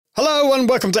everyone,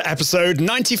 welcome to episode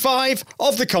 95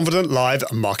 of the Confident Live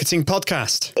Marketing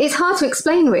Podcast. It's hard to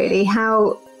explain really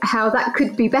how that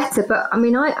could be better, but I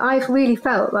mean, I've really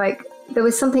felt like there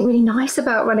was something really nice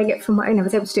about running it from my own. I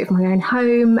was able to do it from my own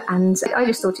home, and I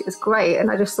just thought it was great,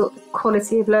 and I just thought the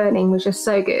quality of learning was just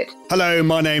so good. Hello,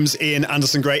 my name's Ian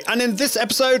Anderson-Gray, and in this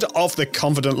episode of the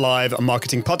Confident Live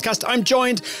Marketing Podcast, I'm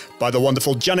joined by the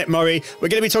wonderful Janet Murray. We're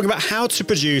going to be talking about how to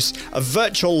produce a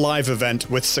virtual live event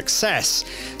with success.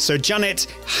 So Janet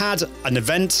had an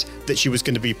event that she was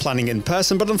going to be planning in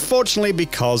person, but unfortunately,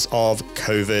 because of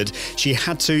COVID, she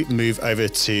had to move over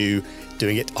to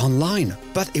doing it online.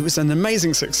 But it was an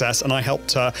amazing success, and I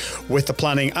helped her with the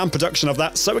planning and production of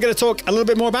that. So we're going to talk a little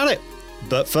bit more about it.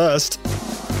 But first...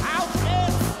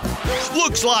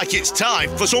 Looks like it's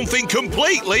time for something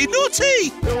completely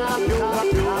nutty.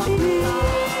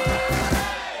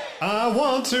 I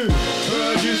want to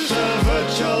produce a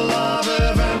virtual live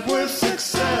event with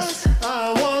success.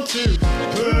 I want to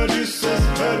produce a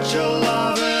virtual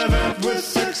live event with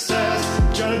success.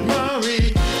 Janet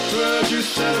Murray,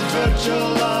 produce a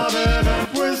virtual live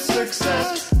event with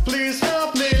success. Please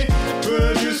help me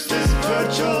produce this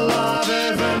virtual live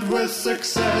event with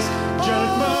success.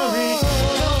 Janet Murray,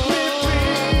 help me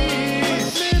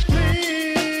please,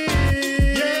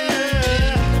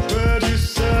 yeah.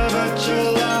 Produce a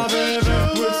virtual live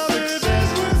event with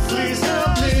success. Please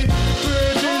help me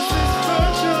produce this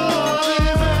virtual live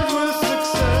event with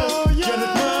success.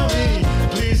 Janet Murray,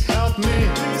 please help me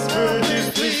produce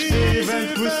this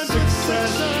event with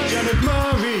success. Janet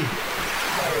Murray.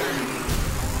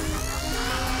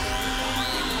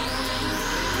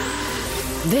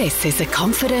 This is the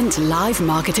Confident Live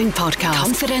Marketing Podcast.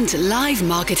 Confident Live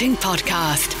Marketing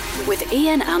Podcast with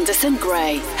Ian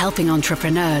Anderson-Gray, helping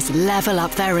entrepreneurs level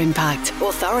up their impact,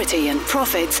 authority and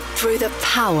profits through the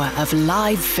power of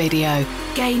live video.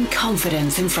 Gain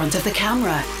confidence in front of the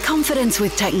camera, confidence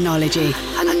with technology,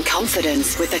 and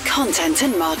confidence with the content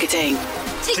and marketing.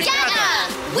 Together,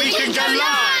 we can go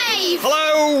live!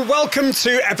 Hello, welcome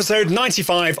to episode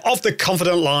 95 of the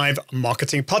Confident Live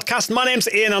Marketing Podcast. My name's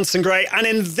Ian Anderson-Gray, and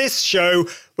in this show,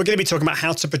 we're going to be talking about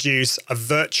how to produce a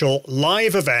virtual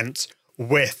live event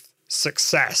with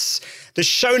success. The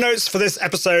show notes for this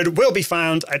episode will be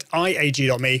found at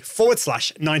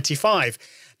iag.me/95.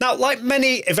 Now, like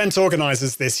many event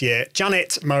organisers this year,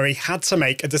 Janet Murray had to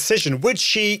make a decision. Would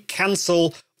she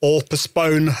cancel or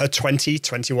postpone her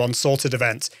 2021 Sorted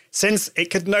event, since it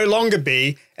could no longer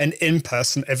be an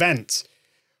in-person event?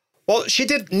 Well, she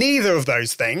did neither of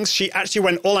those things. She actually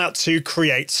went all out to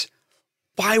create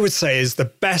what I would say is the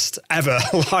best ever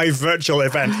live virtual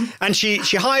event. And she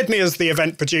hired me as the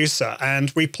event producer, and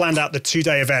we planned out the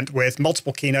 2-day event with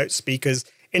multiple keynote speakers,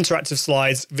 interactive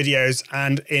slides, videos,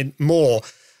 and more.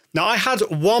 Now, I had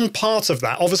one part of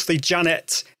that. Obviously,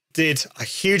 Janet did a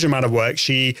huge amount of work.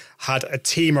 She had a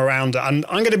team around her. And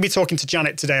I'm going to be talking to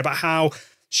Janet today about how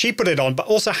she put it on, but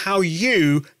also how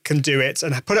you can do it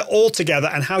and put it all together,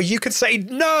 and how you could say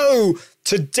no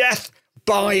to death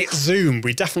by Zoom.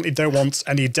 We definitely don't want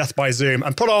any death by Zoom,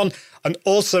 and put on an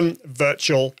awesome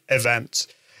virtual event.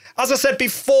 As I said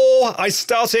before I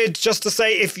started, just to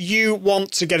say, if you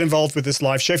want to get involved with this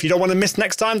live show, if you don't want to miss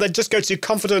next time, then just go to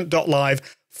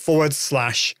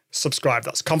confident.live/subscribe.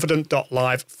 That's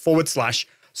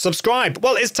confident.live/subscribe.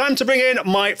 Well, it's time to bring in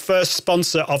my first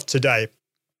sponsor of today.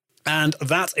 And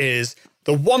that is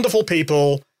the wonderful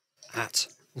people at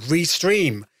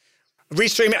Restream.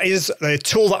 Restream is the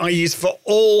tool that I use for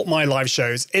all my live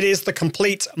shows. It is the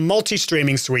complete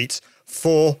multi-streaming suite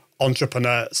for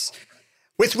entrepreneurs.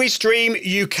 With Restream,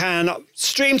 you can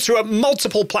stream to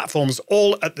multiple platforms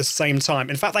all at the same time.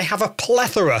 In fact, they have a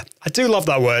plethora. I do love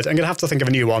that word. I'm going to have to think of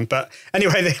a new one. But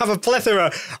anyway, they have a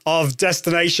plethora of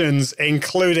destinations,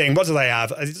 including, what do they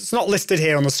have? It's not listed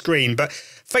here on the screen, but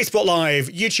Facebook Live,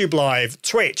 YouTube Live,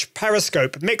 Twitch,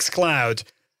 Periscope, Mixcloud.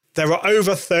 There are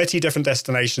over 30 different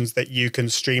destinations that you can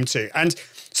stream to. And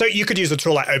so you could use a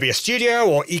tool like OBS Studio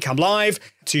or Ecamm Live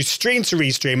to stream to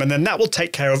Restream, and then that will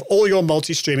take care of all your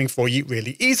multi-streaming for you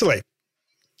really easily.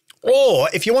 Or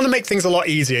if you want to make things a lot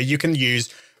easier, you can use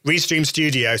Restream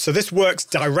Studio. So this works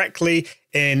directly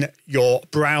in your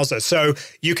browser. So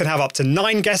you can have up to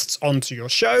 9 guests onto your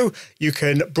show. You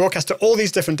can broadcast to all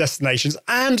these different destinations,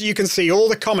 and you can see all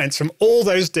the comments from all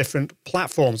those different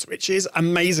platforms, which is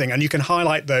amazing. And you can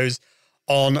highlight those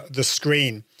on the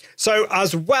screen. So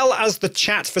as well as the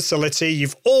chat facility,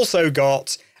 you've also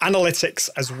got analytics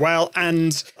as well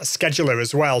and a scheduler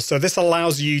as well. So this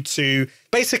allows you to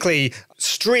basically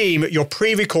stream your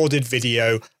pre-recorded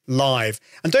video live.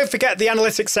 And don't forget the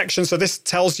analytics section. So this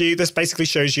basically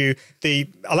shows you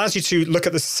allows you to look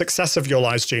at the success of your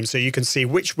live stream so you can see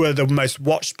which were the most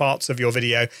watched parts of your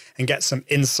video and get some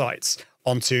insights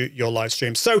onto your live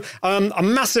stream. So I'm a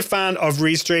massive fan of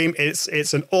Restream.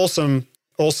 It's an awesome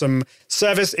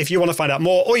service. If you want to find out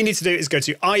more, all you need to do is go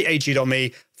to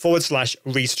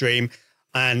iag.me/Restream.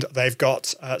 And they've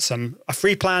got a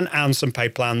free plan and some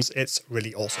paid plans. It's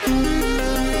really awesome.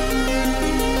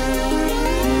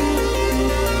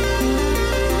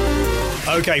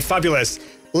 Okay, fabulous.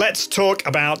 Let's talk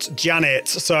about Janet.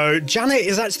 So Janet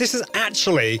this is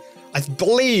actually, I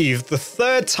believe, the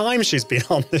third time she's been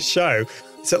on the show.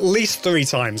 It's at least 3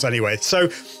 times anyway. So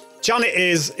Janet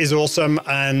is awesome,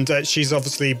 and she's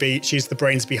the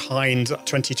brains behind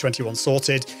 2021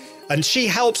 Sorted. And she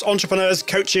helps entrepreneurs,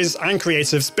 coaches, and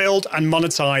creatives build and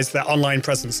monetize their online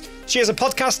presence. She is a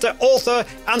podcaster, author,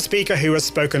 and speaker who has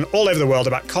spoken all over the world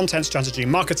about content strategy,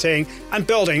 marketing, and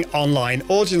building online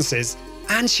audiences.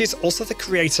 And she's also the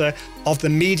creator of the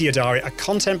Media Diary, a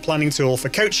content planning tool for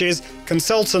coaches,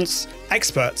 consultants,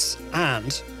 experts,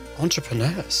 and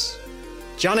entrepreneurs.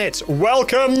 Janet,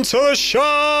 welcome to the show!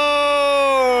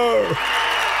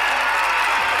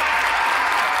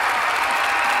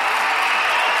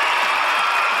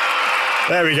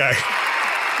 There we go.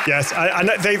 Yes, I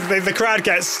know the crowd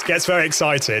gets very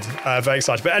excited, But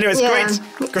anyway, it's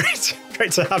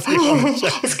great to have you on the show.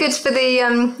 It's good for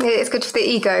the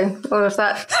ego, all of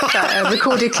that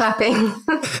recorded clapping.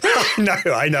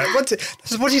 I know. What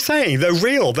are you saying? They're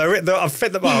real. They're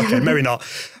fit. Okay, maybe not.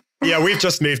 Yeah, we've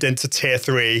just moved into tier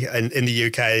 3 in the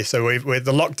UK. So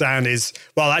the lockdown is,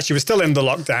 well, actually, we're still in the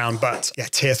lockdown, but yeah,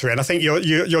 tier 3. And I think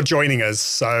you're joining us.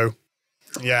 So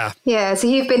yeah. Yeah, so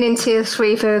you've been in tier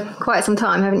 3 for quite some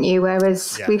time, haven't you?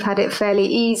 Whereas we've had it fairly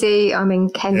easy. I'm in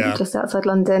Kent, just outside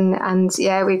London. And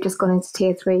we've just gone into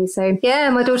tier 3. So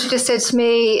my daughter just said to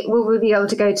me, will we be able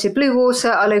to go to Bluewater,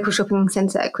 our local shopping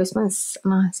centre, at Christmas?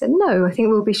 And I said, no, I think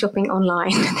we'll be shopping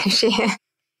online this year.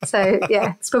 So,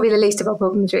 it's probably the least of our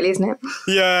problems, really, isn't it?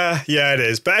 Yeah, it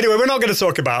is. But anyway, we're not going to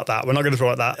talk about that.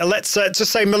 Let's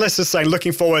just say Melissa's saying,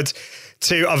 looking forward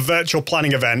to a virtual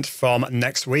planning event from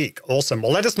next week. Awesome.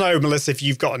 Well, let us know, Melissa, if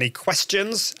you've got any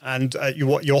questions and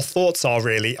what your thoughts are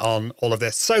really on all of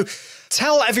this. So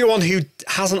tell everyone who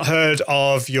hasn't heard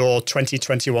of your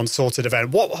 2021 Sorted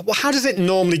event, how does it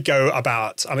normally go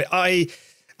about? I mean,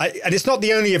 and it's not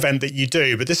the only event that you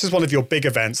do, but this is one of your big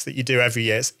events that you do every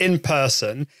year. It's in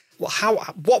person.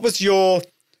 What was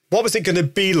it going to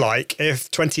be like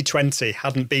if 2020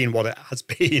 hadn't been what it has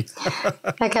been?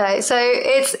 Okay, so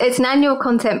it's an annual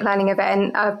content planning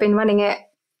event. I've been running it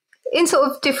in sort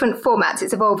of different formats.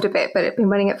 It's evolved a bit, but I've been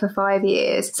running it for 5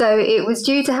 years. So it was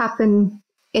due to happen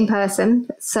in person.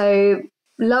 So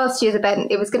last year's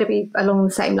event, it was going to be along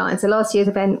the same line. So last year's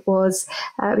event was,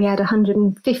 we had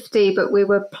 150, but we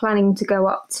were planning to go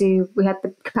up to, we had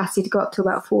the capacity to go up to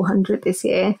about 400 this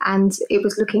year. And it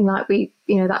was looking like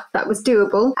that was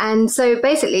doable. And so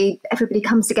basically everybody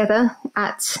comes together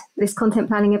at this content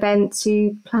planning event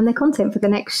to plan their content for the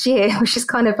next year, which is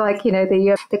kind of like,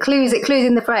 the clues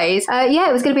in the phrase.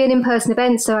 It was going to be an in-person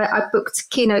event. So I booked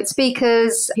keynote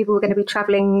speakers. People were going to be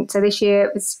traveling. So this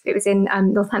year it was in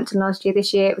Northampton last year.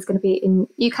 This year it was going to be in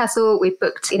Newcastle. We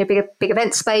booked in a big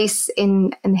event space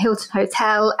in the Hilton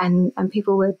Hotel, and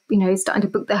people were, starting to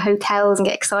book their hotels and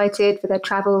get excited for their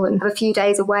travel and have a few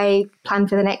days away, plan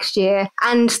for the next year.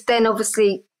 And then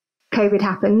obviously COVID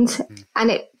happened,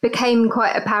 and it became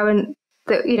quite apparent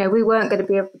that, we weren't going to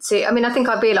be able to. I mean, I think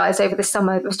I realised over the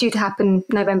summer, it was due to happen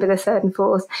November the 3rd and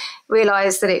 4th,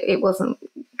 realised that it wasn't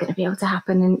going to be able to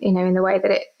happen in the way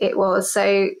that it was.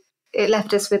 So it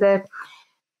left us with a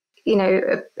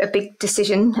big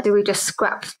decision. Do we just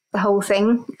scrap the whole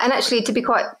thing? And actually, to be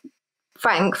quite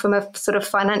frank, from a sort of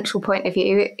financial point of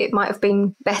view, it might have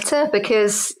been better,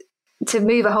 because to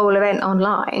move a whole event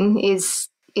online is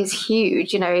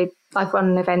huge. I've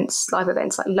run live events, like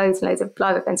loads and loads of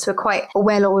live events, so quite a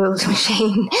well-oiled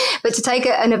machine. But to take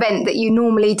an event that you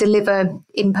normally deliver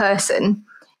in person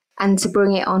and to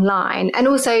bring it online, and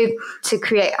also to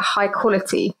create a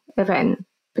high-quality event,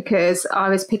 because I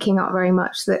was picking up very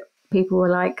much that people were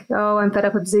like, oh, I'm fed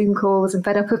up of Zoom calls, I'm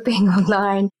fed up of being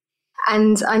online.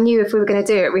 And I knew if we were going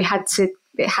to do it,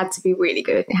 it had to be really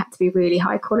good. It had to be really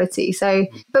high quality. So,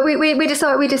 but we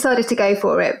decided to go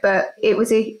for it. But it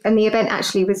was and the event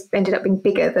actually ended up being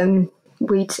bigger than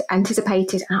we'd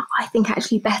anticipated. And I think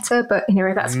actually better. But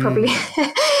that's probably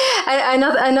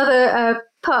another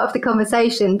part of the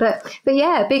conversation. But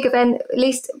yeah, big event. At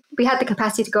least we had the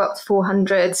capacity to go up to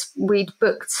 400. We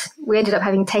ended up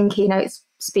having 10 keynote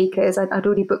speakers. I'd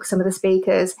already booked some of the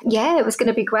speakers. Yeah, it was going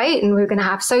to be great, and we were going to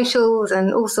have socials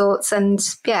and all sorts. And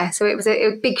yeah, so it was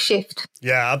a big shift.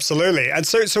 Yeah, absolutely. And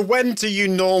so when do you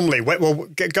normally? Well,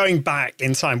 going back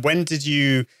in time, when do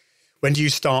you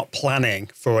start planning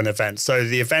for an event? So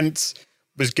the event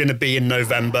was going to be in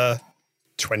November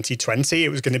 2020. It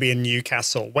was going to be in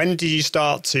Newcastle. When did you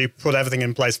start to put everything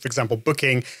in place? For example,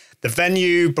 booking the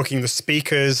venue, booking the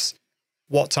speakers.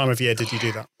 What time of year did you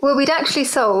do that? Well, we'd actually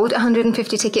sold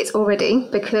 150 tickets already,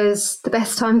 because the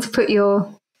best time to put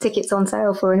your tickets on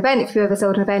sale for an event, if you ever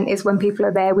sold an event, is when people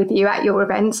are there with you at your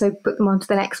event. So book them on to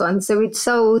the next one. So we'd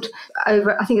sold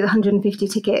over, I think it was 150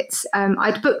 tickets.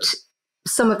 I'd booked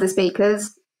some of the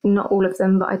speakers, not all of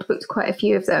them, but I'd booked quite a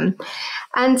few of them.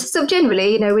 And so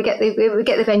generally, we get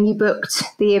the venue booked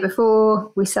the year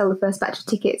before, we sell the first batch of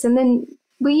tickets, and then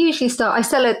we usually start. I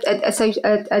sell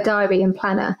a diary and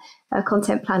planner, a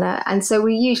content planner, and so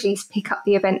we usually pick up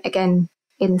the event again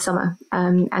in the summer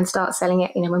and start selling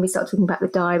it. When we start talking about the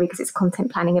diary, because it's a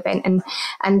content planning event,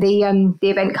 and the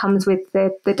event comes with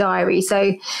the diary.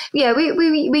 So yeah,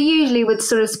 we usually would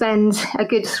sort of spend a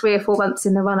good 3 or 4 months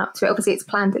in the run up to it. Obviously, it's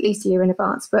planned at least a year in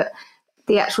advance, but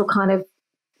the actual kind of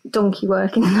donkey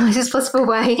work in the nicest possible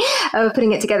way of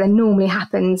putting it together normally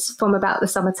happens from about the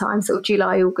summertime, sort of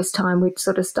July, August time. We'd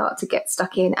sort of start to get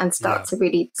stuck in and start to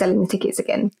really selling the tickets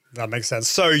again. That makes sense.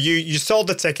 So you sold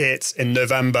the tickets in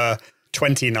November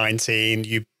 2019.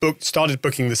 You started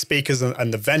booking the speakers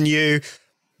and the venue,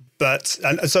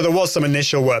 and so there was some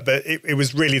initial work, but it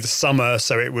was really the summer.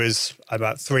 So it was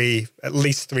about at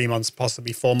least 3 months,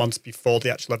 possibly 4 months before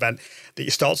the actual event that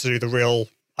you start to do the real,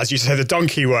 as you say, the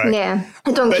donkey work. Yeah,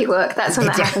 the donkey work. That's when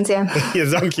that happens, yeah. Yeah,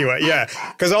 the donkey work, yeah.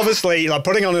 Because obviously, like,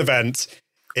 putting on an event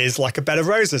is like a bed of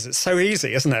roses. It's so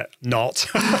easy, isn't it? Not.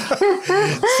 So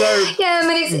yeah, I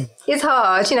mean, it's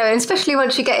hard, and especially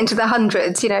once you get into the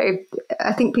hundreds,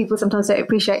 I think people sometimes don't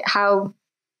appreciate how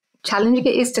challenging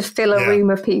it is to fill a room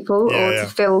of people to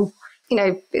fill,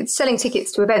 selling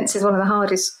tickets to events is one of the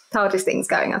hardest things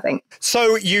going, I think.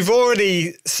 So you've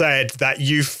already said that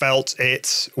you felt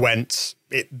it went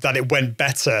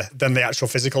better than the actual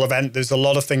physical event. There's a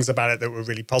lot of things about it that were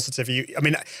really positive.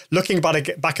 Looking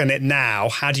back on it now,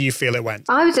 how do you feel it went?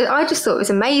 I just thought it was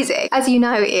amazing. As you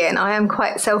know, Ian, I am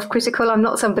quite self-critical. I'm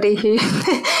not somebody who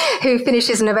who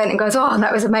finishes an event and goes, "Oh,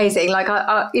 that was amazing." Like,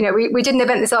 we did an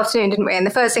event this afternoon, didn't we? And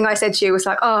the first thing I said to you was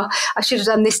like, "Oh, I should have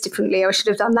done this differently, or I should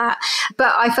have done that."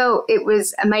 But I felt it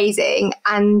was amazing,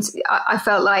 and I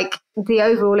felt like the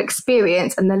overall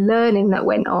experience and the learning that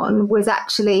went on was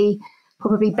actually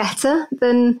probably better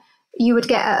than you would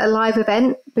get at a live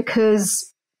event,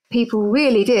 because people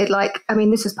really did,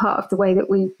 this was part of the way that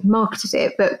we marketed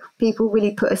it, but people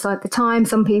really put aside the time.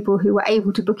 Some people who were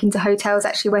able to book into hotels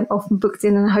actually went off and booked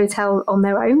in a hotel on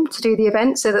their own to do the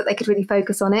event so that they could really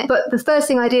focus on it. But the first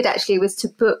thing I did actually was to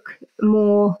book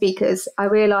more speakers. I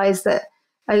realised that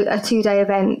a 2-day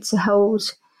event to hold,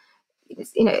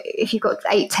 if you've got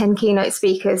 8-10 keynote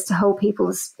speakers to hold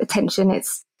people's attention,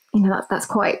 it's, that's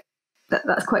quite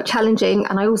challenging.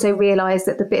 And I also realised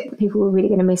that the bit that people were really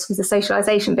going to miss was the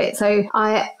socialisation bit. So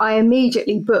I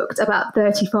immediately booked about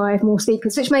 35 more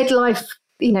speakers, which made life,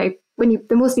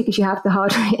 the more speakers you have, the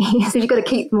harder it is. So you've got to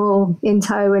keep them all in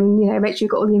tow and, make sure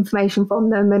you've got all the information from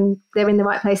them and they're in the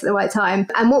right place at the right time.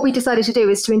 And what we decided to do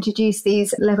is to introduce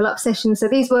these level up sessions. So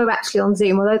these were actually on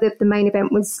Zoom, although the main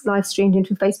event was live streamed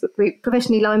into a Facebook group,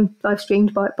 professionally live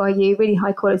streamed by you, really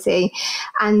high quality.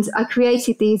 And I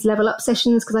created these level up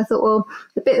sessions because I thought, well,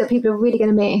 the bit that people are really going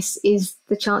to miss is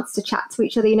the chance to chat to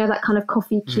each other, that kind of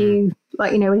coffee queue,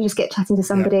 when you just get chatting to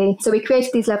somebody. Yeah. So we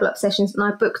created these level up sessions, and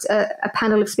I booked a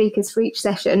panel of speakers for each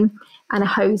session and a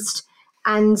host.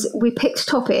 And we picked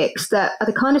topics that are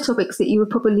the kind of topics that you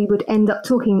probably would end up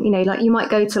talking, you might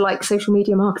go to social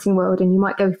media marketing world, and you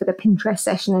might go for the Pinterest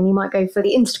session, and you might go for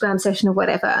the Instagram session or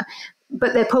whatever.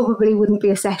 But there probably wouldn't be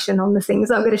a session on the things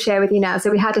that I'm going to share with you now.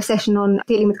 So we had a session on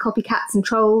dealing with copycats and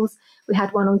trolls. We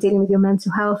had one on dealing with your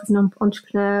mental health as an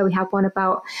entrepreneur. We had one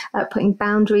about putting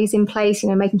boundaries in place,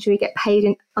 making sure you get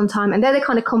paid on time. And they're the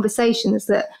kind of conversations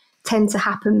that tend to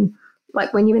happen,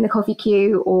 like when you're in the coffee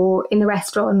queue or in the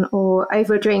restaurant or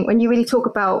over a drink, when you really talk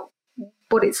about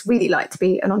what it's really like to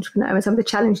be an entrepreneur and some of the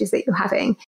challenges that you're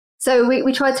having. So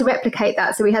we tried to replicate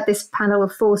that. So we had this panel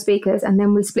of 4 speakers, and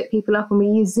then we split people up and we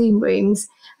used Zoom rooms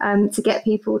to get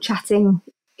people chatting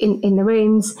in the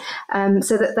rooms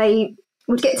so that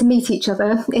would get to meet each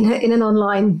other in an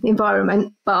online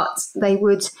environment, but it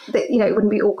wouldn't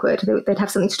be awkward. They'd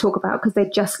have something to talk about because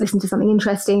they'd just listened to something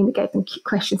interesting. We gave them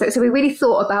questions. So we really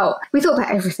thought about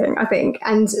everything, I think.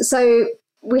 And so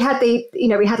we had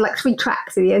like 3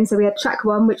 tracks at the end. So we had track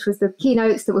 1, which was the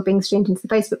keynotes that were being streamed into the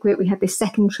Facebook group. We had this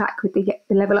second track with the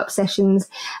level up sessions.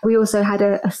 We also had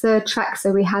a third track.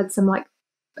 So we had some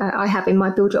I have in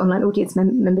my Build Your Online Audience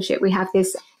membership, we have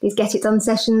these Get It Done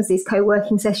sessions, these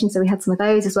co-working sessions. So we had some of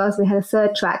those as well. So we had a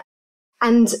third track.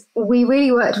 And we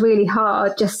really worked really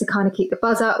hard just to kind of keep the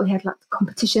buzz up. We had like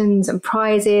competitions and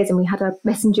prizes, and we had a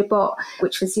messenger bot,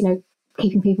 which was,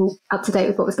 keeping people up to date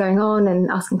with what was going on and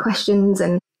asking questions.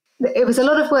 And it was a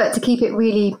lot of work to keep it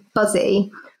really buzzy.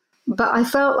 But I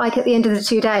felt like at the end of the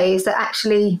 2 days that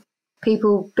actually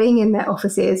people being in their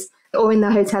offices or in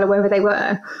their hotel or wherever they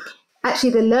were,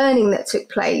 actually the learning that took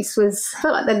place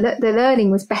felt like the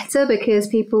learning was better because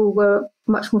people were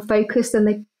much more focused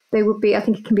than they would be. I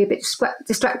think it can be a bit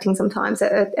distracting sometimes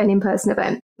at an in-person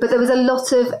event. But there was a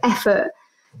lot of effort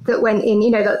that went in,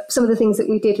 some of the things that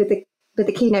we did with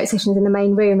the keynote sessions in the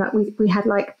main room, like we had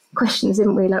like questions,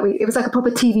 didn't we? It was like a proper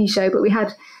TV show, but we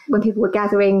had, when people were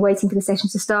gathering, waiting for the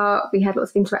sessions to start, we had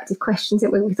lots of interactive questions.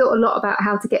 We thought a lot about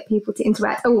how to get people to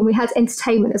interact. Oh, and we had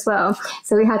entertainment as well.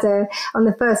 So we had on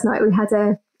the first night, we had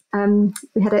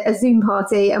a Zoom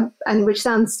party, and which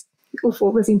sounds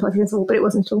awful, the Zoom party sounds awful, but it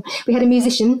wasn't at all. We had a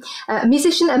musician and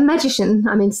magician,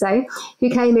 I mean to say, who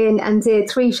came in and did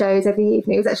 3 shows every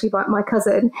evening. It was actually by my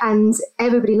cousin, and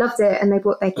everybody loved it, and they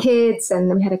brought their kids, and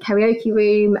then we had a karaoke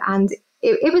room, and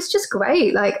it was just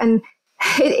great. And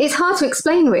it's hard to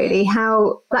explain really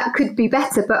how that could be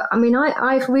better, but I mean,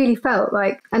 I've really felt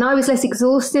like, and I was less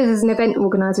exhausted as an event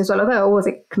organizer as well, although I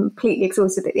wasn't completely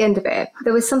exhausted at the end of it.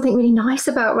 There was something really nice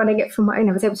about running it from my own.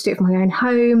 I was able to do it from my own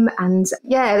home, and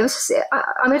yeah, there was just, I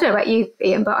don't know about you,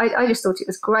 Ian, but I just thought it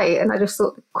was great, and I just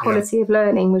thought the quality of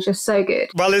learning was just so good.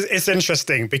 Well, it's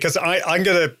interesting because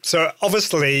so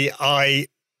obviously I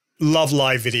love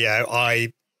live video.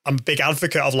 I'm a big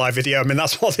advocate of live video. I mean,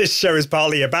 that's what this show is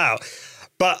partly about.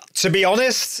 But to be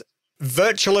honest,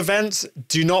 virtual events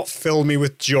do not fill me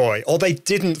with joy, or they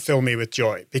didn't fill me with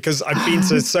joy, because I've been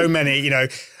to so many,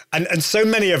 and so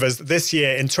many of us this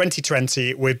year in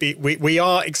 2020, we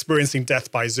are experiencing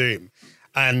death by Zoom.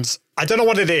 And I don't know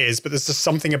what it is, but there's just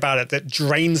something about it that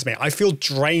drains me. I feel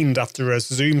drained after a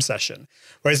Zoom session.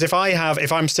 Whereas if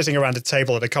I'm sitting around a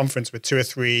table at a conference with 2 or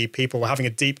 3 people, we're having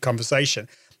a deep conversation,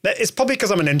 it's probably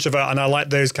because I'm an introvert and I like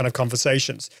those kind of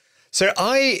conversations. So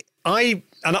I've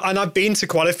been to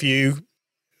quite a few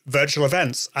virtual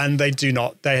events, and they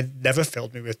had never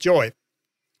filled me with joy.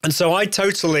 And so I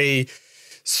totally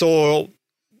saw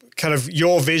kind of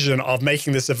your vision of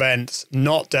making this event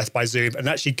not death by Zoom and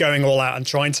actually going all out and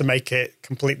trying to make it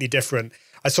completely different.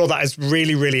 I saw that as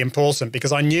really, really important,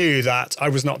 because I knew that I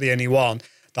was not the only one,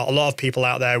 that a lot of people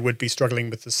out there would be struggling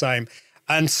with the same.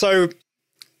 And so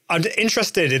I'm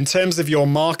interested in terms of your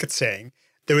marketing.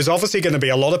 There was obviously going to be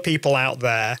a lot of people out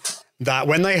there that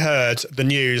when they heard the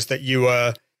news that you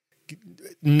were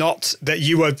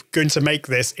going to make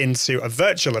this into a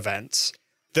virtual event,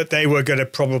 that they were going to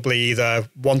probably either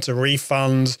want a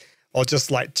refund or just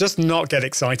not get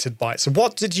excited by it. So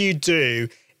what did you do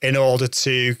in order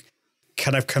to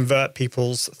kind of convert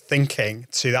people's thinking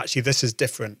to actually this is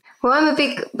different? Well, I'm a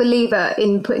big believer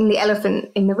in putting the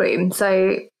elephant in the room.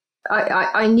 So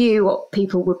I knew what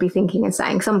people would be thinking and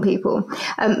saying, some people.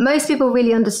 Most people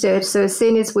really understood. So as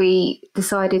soon as we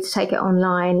decided to take it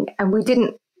online, and we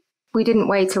didn't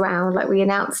wait around, like we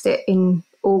announced it in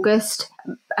August.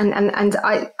 And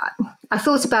I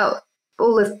thought about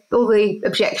all the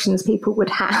objections people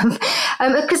would have.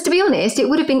 Because to be honest, it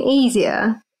would have been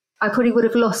easier. I probably would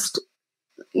have lost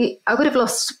a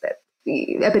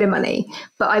bit of money,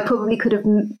 but I probably could have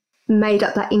made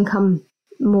up that income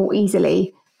more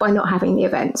easily by not having the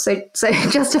event. So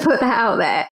just to put that out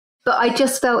there. But I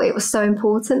just felt it was so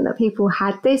important that people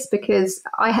had this, because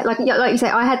I had, like you say,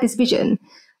 I had this vision,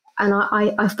 and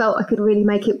I felt I could really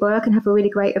make it work and have a really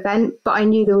great event. But I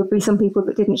knew there would be some people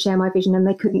that didn't share my vision and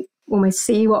they couldn't almost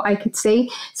see what I could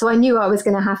see. So I knew I was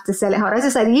going to have to sell it hard. As I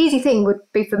say, the easy thing would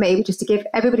be for me just to give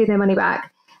everybody their money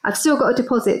back. I've still got a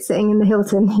deposit sitting in the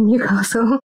Hilton in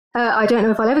Newcastle. I don't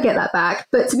know if I'll ever get that back.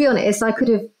 But to be honest, I could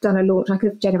have done a launch. I could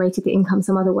have generated the income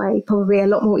some other way, probably a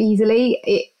lot more easily.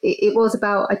 It was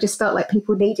about, I just felt like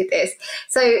people needed this.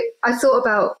 So I thought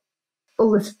about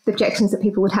all the objections that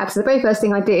people would have. So the very first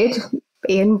thing I did,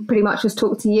 Ian, pretty much was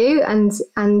talk to you and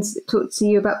talk to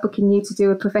you about booking you to do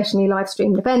a professionally live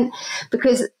streamed event,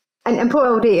 because, and poor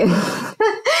old Ian,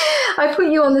 I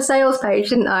put you on the sales page,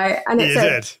 didn't I? And it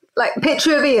said, like,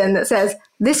 picture of Ian that says,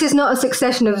 this is not a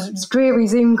succession of dreary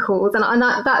Zoom calls. And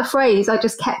that phrase, I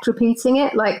just kept repeating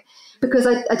it, like, because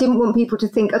I didn't want people to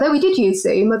think, although we did use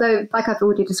Zoom, although, like I've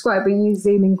already described, we used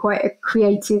Zoom in quite a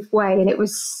creative way. And it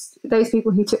was those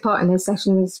people who took part in those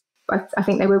sessions, I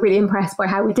think they were really impressed by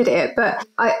how we did it. But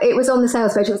it was on the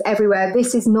sales page, it was everywhere.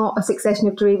 This is not a succession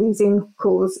of dreary Zoom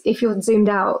calls. If you're Zoomed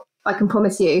out, I can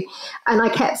promise you. And I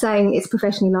kept saying it's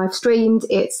professionally live streamed.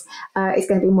 It's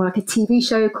going to be more like a TV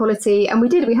show quality. And we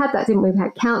had that, didn't we? We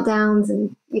had countdowns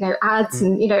and, ads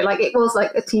and, like it was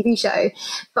like a TV show.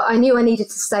 But I knew I needed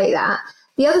to say that.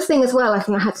 The other thing as well, I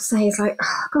think I had to say is like,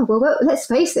 oh God, well, let's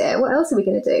face it. What else are we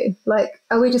going to do? Like,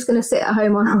 are we just going to sit at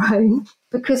home on our own?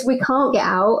 Because we can't get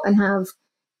out and have,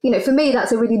 for me,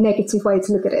 that's a really negative way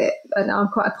to look at it. And I'm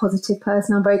quite a positive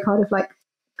person. I'm very kind of like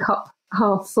cup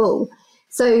half full.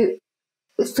 So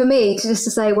for me, to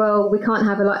say, well, we can't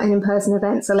have an in-person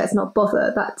event, so let's not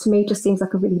bother, that to me just seems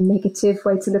like a really negative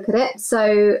way to look at it.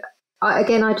 So I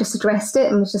just addressed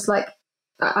it and was just like,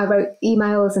 I wrote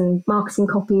emails and marketing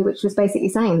copy, which was basically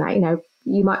saying that,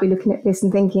 you might be looking at this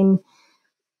and thinking,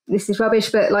 this is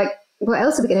rubbish, but like, what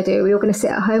else are we going to do? Are we all going to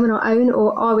sit at home on our own,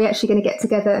 or are we actually going to get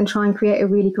together and try and create a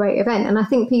really great event? And I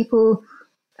think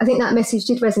that message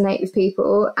did resonate with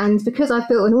people. And because I've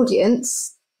built an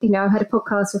audience, I've had a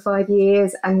podcast for 5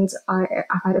 years, and I've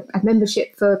had a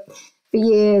membership for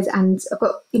years, and I've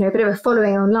got, a bit of a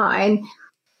following online.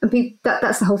 And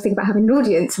that's the whole thing about having an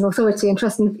audience and authority and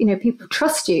trust. And, people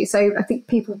trust you. So I think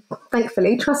people,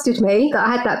 thankfully, trusted me that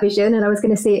I had that vision and I was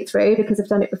going to see it through because I've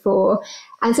done it before.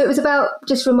 And so it was about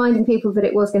just reminding people that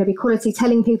it was going to be quality,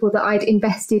 telling people that I'd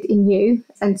invested in you,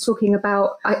 and talking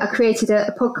about, I created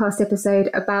a podcast episode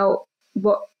about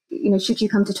what, should you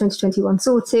come to 2021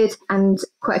 sorted, and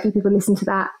quite a few people listened to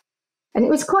that. And it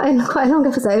was quite a long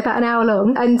episode, about an hour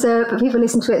long. And but people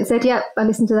listened to it and said, yeah, I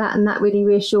listened to that, and that really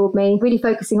reassured me, really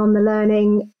focusing on the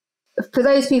learning. For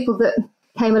those people that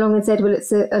came along and said, well,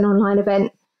 it's an online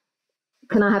event,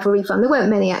 can I have a refund? There weren't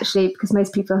many, actually, because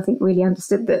most people, I think, really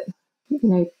understood that,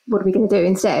 what are we going to do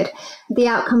instead? The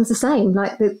outcome's the same.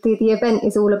 Like the event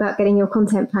is all about getting your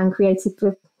content plan created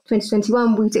for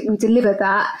 2021. We delivered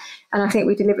that, and I think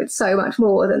we delivered so much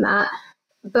more than that.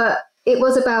 But it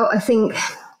was about, I think,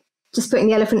 just putting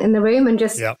the elephant in the room and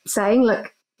just saying,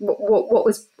 like, what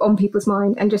was on people's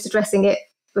mind, and just addressing it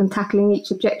and tackling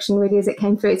each objection really as it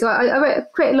came through. So I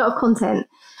created a lot of content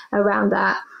around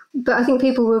that. But I think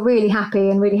people were really happy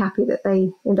that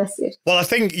they invested. Well, I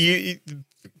think you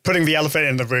putting the elephant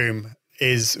in the room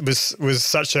was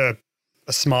such a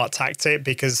smart tactic,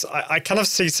 because I kind of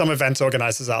see some event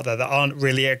organizers out there that aren't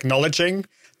really acknowledging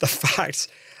the fact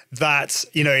that,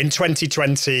 in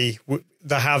 2020,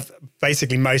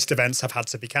 basically most events have had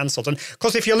to be cancelled. And of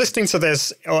course, if you're listening to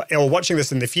this or watching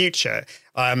this in the future,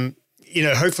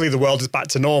 hopefully the world is back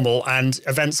to normal and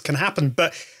events can happen.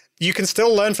 But you can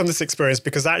still learn from this experience,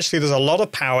 because actually there's a lot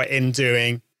of power in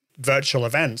doing virtual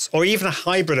events or even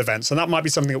hybrid events. And that might be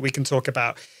something that we can talk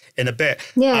about in a bit.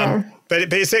 Yeah.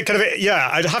 But it's kind of,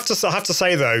 I'd have to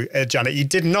say though, Janet, you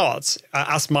did not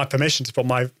ask my permission to put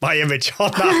my image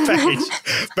on that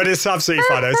page, but it's absolutely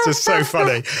fine. It's just so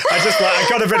funny. I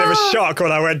got a bit of a shock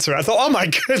when I went to it. I thought, oh my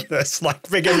goodness, like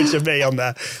big image of me on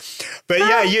there. But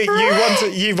yeah,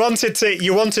 you wanted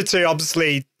to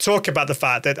obviously talk about the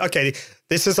fact that, okay,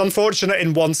 this is unfortunate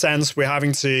in one sense. We're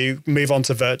having to move on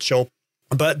to virtual,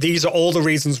 but these are all the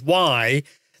reasons why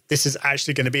this is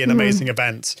actually going to be an amazing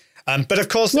event. But of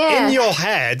course, in your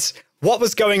head, what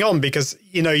was going on? Because,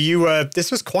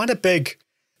 this was quite a big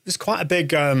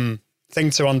thing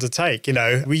to undertake.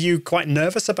 Were you quite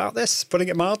nervous about this, putting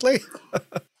it mildly?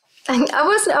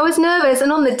 I was nervous.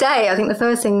 And on the day, I think the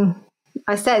first thing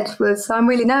I said was, I'm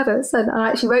really nervous. And I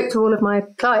actually wrote to all of my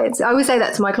clients. I always say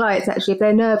that to my clients, actually, if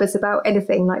they're nervous about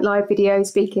anything like live video,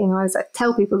 speaking, I was like,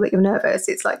 tell people that you're nervous.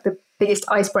 It's like the biggest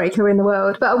icebreaker in the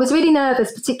world. But I was really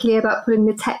nervous, particularly about putting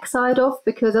the tech side off,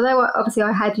 because although obviously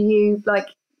I had you, like,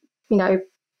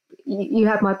 you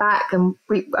had my back, and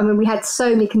we had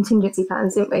so many contingency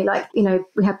plans, didn't we? Like, we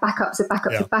had backups of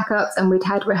backups of backups, and we'd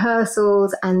had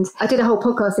rehearsals, and I did a whole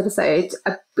podcast episode,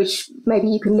 which maybe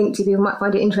you can link to, people might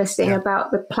find it interesting,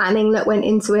 about the planning that went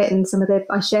into it, and some of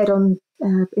I shared on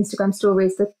Instagram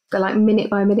stories, the like minute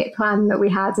by minute plan that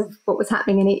we had of what was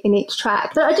happening in each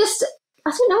track. But I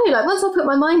don't know, like once I put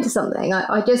my mind to something,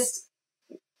 I'm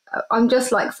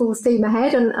just like full steam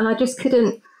ahead, and I just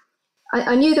couldn't.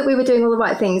 I knew that we were doing all the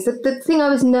right things. The thing I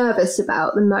was nervous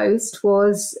about the most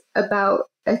was about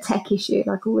a tech issue,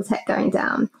 like all the tech going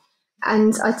down.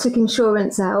 And I took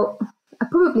insurance out. I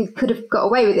probably could have got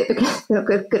away with it, because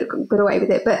got away with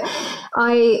it. But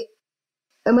I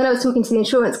And when I was talking to the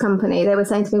insurance company, they were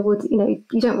saying to me, well,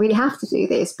 you don't really have to do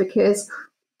this because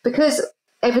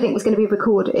everything was going to be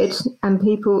recorded and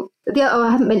people...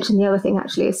 I haven't mentioned the other thing,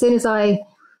 actually. As soon as I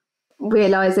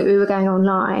realised that we were going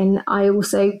online, I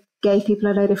also gave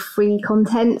people a load of free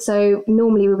content. So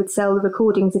normally we would sell the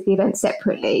recordings of the event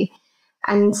separately.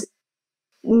 And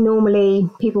normally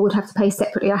people would have to pay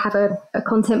separately. I have a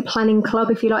content planning club,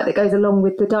 if you like, that goes along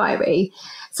with the diary.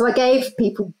 So I gave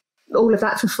people all of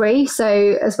that for free.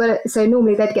 So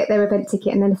normally they'd get their event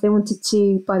ticket, and then if they wanted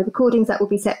to buy the recordings, that would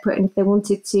be separate. And if they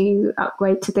wanted to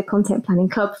upgrade to the content planning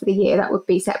club for the year, that would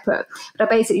be separate. But I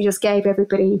basically just gave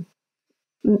everybody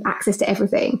access to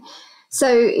everything.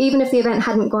 So even if the event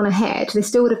hadn't gone ahead, they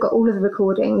still would have got all of the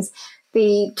recordings.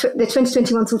 The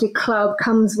 2021 Sorted Club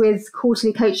comes with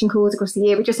quarterly coaching calls across the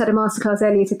year. We just had a masterclass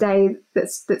earlier today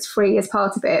that's free as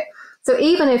part of it. So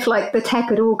even if like the tech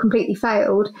had all completely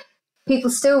failed, people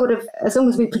still would have, as long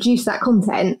as we produced that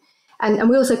content. And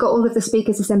we also got all of the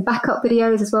speakers to send backup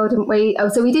videos as well, didn't we? Oh,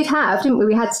 so we did have, didn't we?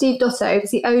 We had Steve Dotto. It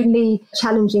was the only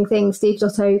challenging thing. Steve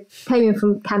Dotto came in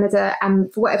from Canada,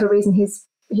 and for whatever reason, his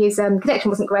connection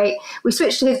wasn't great. We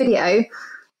switched to his video,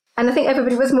 and I think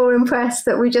everybody was more impressed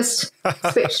that we just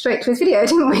switched straight to his video,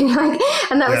 didn't we?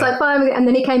 And that was like fine. And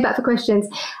then he came back for questions.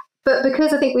 But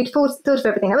because I think we'd thought of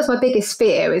everything, that was my biggest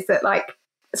fear, is that like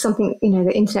something,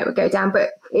 the internet would go down.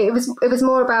 But it was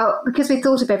more about, because we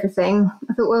thought of everything,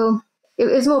 I thought, well, it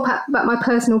was more about my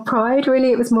personal pride,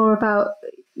 really. It was more about,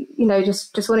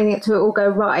 just wanting it to all go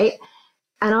right.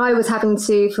 And I was having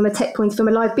to, from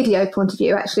a live video point of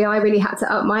view, actually, I really had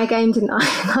to up my game, didn't I?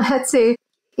 I had to,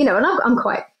 and I'm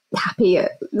quite happy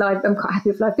at live. I'm quite happy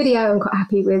with live video. I'm quite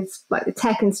happy with like the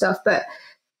tech and stuff. But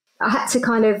I had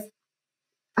to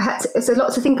it's a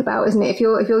lot to think about, isn't it? If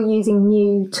you're using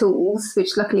new tools,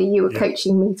 which luckily you were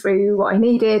coaching me through what I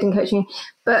needed and coaching,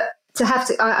 but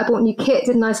I bought new kit,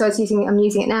 didn't I? So I'm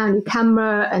using it now, new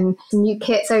camera and some new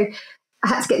kit. So I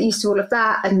had to get used to all of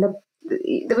that. And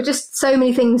there were just so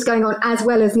many things going on as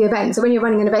well as the event. So when you're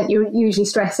running an event, you're usually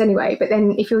stressed anyway. But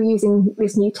then if you're using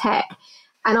this new tech,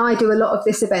 and I do a lot of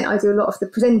this event, I do a lot of the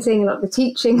presenting, a lot of the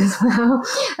teaching as well,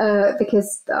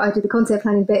 because I do the content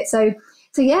planning bit. So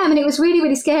yeah, I mean, it was really,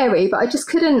 really scary, but I just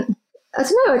couldn't, I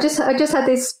don't know, I just had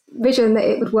this vision that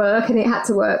it would work, and it had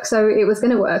to work. So it was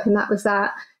going to work, and that was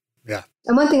that. Yeah.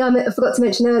 And one thing I forgot to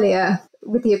mention earlier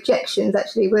with the objections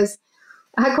actually was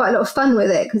I had quite a lot of fun with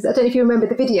it, because I don't know if you remember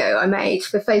the video I made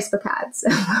for Facebook ads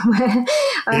where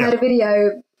I had a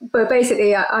video, but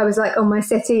basically I was like on my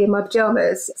settee in my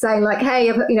pajamas saying like, hey,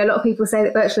 a lot of people say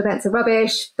that virtual events are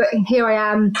rubbish, but here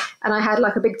I am. And I had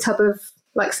like a big tub of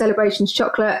like Celebrations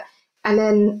chocolate. And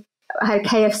then I had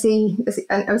KFC,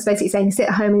 and I was basically saying, sit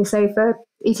at home on your sofa,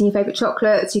 eating your favourite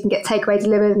chocolates, you can get takeaway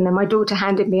delivered. And then my daughter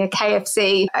handed me a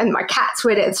KFC, and my cats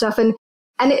read it and stuff. And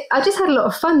I just had a lot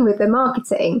of fun with the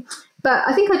marketing. But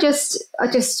I think I just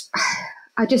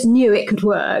knew it could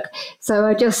work. So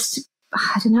I just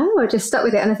stuck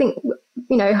with it. And I think,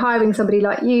 hiring somebody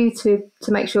like you to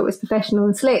make sure it was professional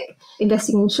and slick,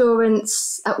 investing in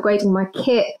insurance, upgrading my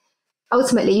kit,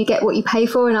 ultimately you get what you pay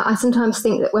for. And I sometimes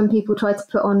think that when people try to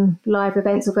put on live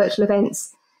events or virtual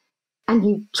events and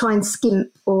you try and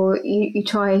skimp, or you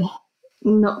try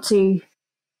not to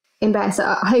invest,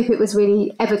 I hope it was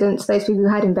really evident to those people who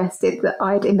had invested that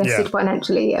I'd invested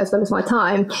financially as well as my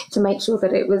time to make sure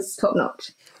that it was top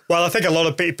notch. Well, I think a lot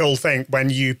of people think when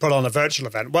you put on a virtual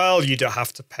event, well, you don't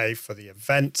have to pay for the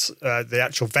event, the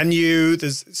actual venue.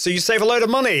 So you save a load of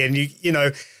money, and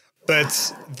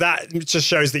but that just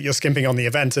shows that you're skimping on the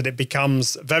event, and it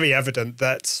becomes very evident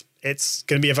that it's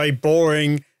going to be a very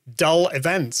boring, dull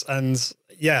event. And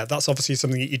yeah, that's obviously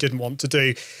something that you didn't want to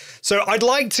do. So I'd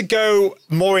like to go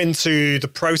more into the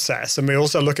process, and we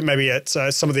also look at maybe at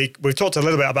we've talked a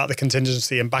little bit about the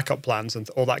contingency and backup plans and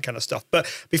all that kind of stuff. But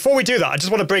before we do that, I just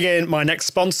want to bring in my next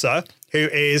sponsor, who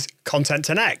is Content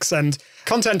 10X. And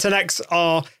Content 10X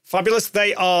are fabulous.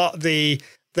 They are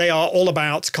all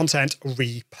about content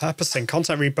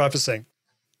repurposing.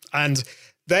 And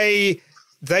they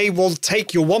will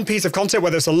take your one piece of content,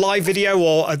 whether it's a live video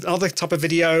or another type of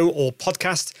video or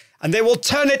podcast, and they will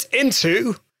turn it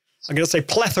into, I'm going to say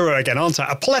plethora again, aren't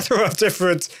I? A plethora of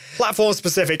different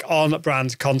platform-specific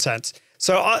on-brand content.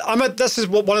 So this is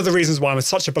one of the reasons why I'm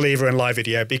such a believer in live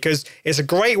video, because it's a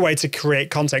great way to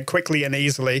create content quickly and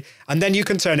easily, and then you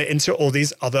can turn it into all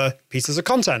these other pieces of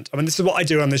content. I mean, this is what I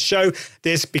do on this show.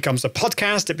 This becomes a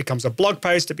podcast, it becomes a blog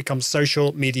post, it becomes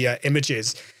social media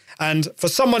images. And for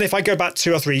someone, if I go back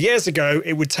 2 or 3 years ago,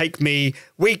 it would take me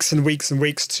weeks and weeks and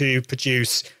weeks to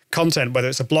produce content, whether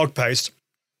it's a blog post.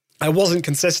 I wasn't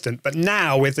consistent. But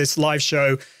now with this live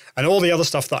show and all the other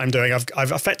stuff that I'm doing.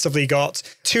 I've effectively got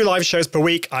 2 live shows per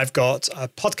week. I've got a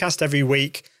podcast every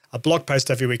week, a blog post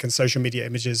every week, and social media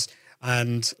images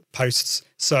and posts.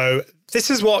 So this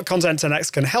is what Content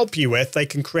 10X can help you with. They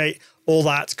can create all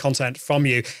that content from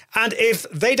you. And if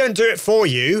they don't do it for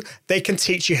you, they can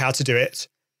teach you how to do it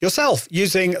yourself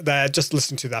using just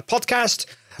listening to their podcast,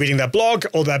 reading their blog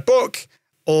or their book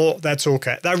or their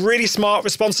toolkit. They're really smart,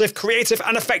 responsive, creative,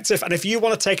 and effective. And if you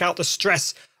want to take out the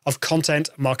stress of content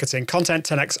marketing, Content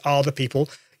 10X are the people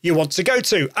you want to go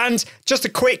to. And just a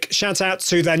quick shout out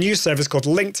to their new service called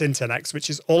LinkedIn 10X, which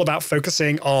is all about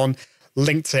focusing on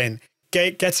LinkedIn,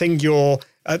 getting your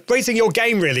raising your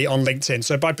game really on LinkedIn.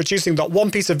 So by producing that one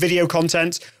piece of video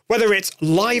content, whether it's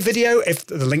live video, if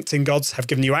the LinkedIn gods have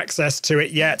given you access to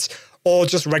it yet, or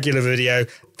just regular video,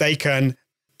 they can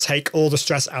take all the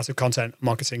stress out of content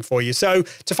marketing for you. So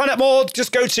to find out more,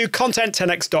 just go to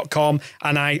content10x.com.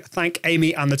 And I thank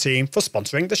Amy and the team for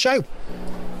sponsoring the show.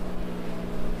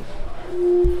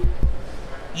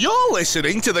 You're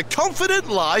listening to the Confident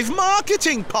Live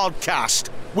Marketing Podcast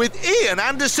with Ian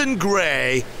Anderson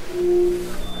Gray.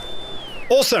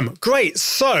 Awesome. Great.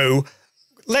 So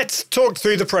let's talk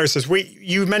through the process.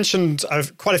 You mentioned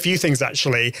quite a few things,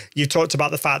 actually. You talked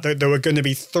about the fact that there were going to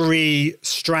be 3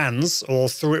 strands or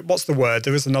 3, what's the word?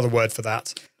 There is another word for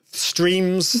that.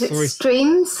 Streams? Is it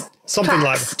streams? Something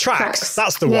Tracks. like tracks.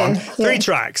 That's the one. 3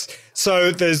 tracks.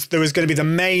 So there was going to be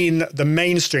the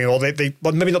mainstream, or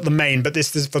well, maybe not the main, but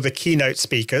this is for the keynote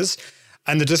speakers.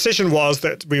 And the decision was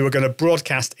that we were going to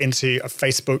broadcast into a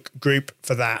Facebook group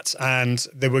for that. And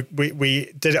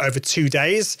we did it over 2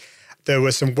 days. There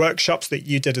were some workshops that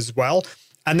you did as well.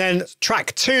 And then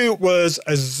track 2 was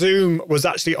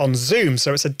actually on Zoom.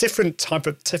 So it's a different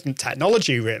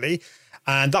technology, really.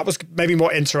 And that was maybe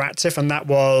more interactive. And that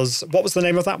was, what was the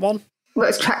name of that one? Well,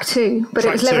 it's track 2, but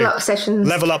it was level up sessions.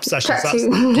 Level up sessions. Track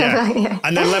 2. Yeah.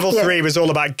 And then level 3 was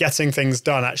all about getting things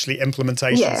done, actually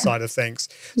implementation side of things.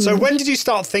 So when did you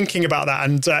start thinking about that?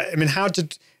 And I mean, how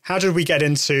did we get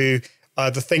into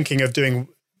the thinking of doing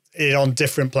it on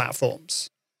different platforms?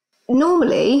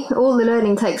 Normally, all the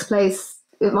learning takes place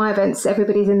at my events.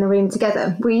 Everybody's in the room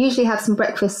together. We usually have some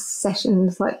breakfast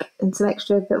sessions, and some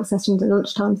extra little sessions and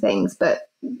lunchtime things, but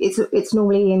it's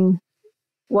normally in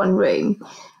one room.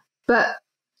 But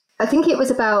I think it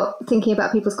was about thinking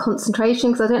about people's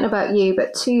concentration, because I don't know about you,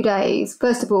 but 2 days,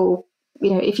 first of all,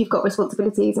 if you've got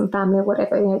responsibilities and family or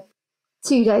whatever,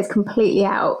 2 days completely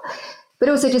out. But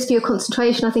also just for your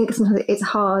concentration, I think sometimes it's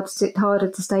harder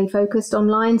to stay focused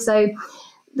online. So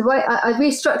the way I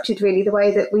restructured really the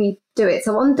way that we do it.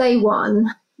 So on day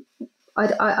 1,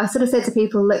 I sort of said to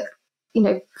people, look,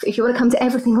 if you want to come to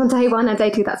everything on day 1 and day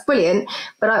 2, that's brilliant.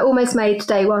 But I almost made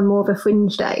day 1 more of a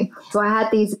fringe day. So I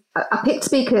picked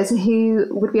speakers who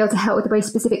would be able to help with a very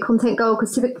specific content goal,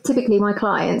 because typically my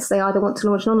clients, they either want to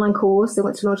launch an online course, they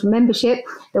want to launch a membership,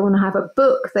 they want to have a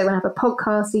book, they want to have a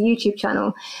podcast, a YouTube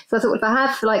channel. So I thought, if I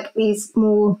have these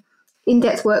more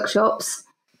in-depth workshops,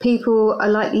 people are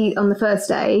likely on the first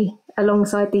day,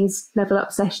 alongside these level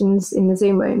up sessions in the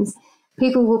Zoom rooms,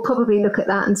 people will probably look at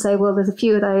that and say, well, there's a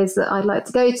few of those that I'd like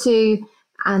to go to.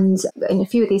 And in a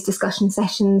few of these discussion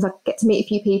sessions, I get to meet a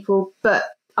few people, but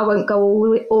I won't go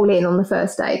all in on the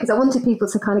first day, because I wanted people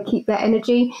to kind of keep their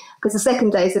energy, because the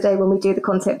second day is the day when we do the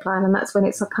content plan, and that's when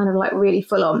it's kind of really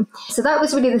full on. So that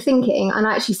was really the thinking. And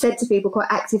I actually said to people quite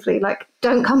actively,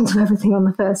 don't come to everything on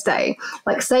the first day.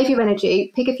 Save your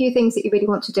energy, pick a few things that you really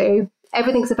want to do.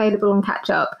 Everything's available on Catch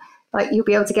Up. You'll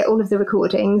be able to get all of the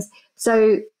recordings.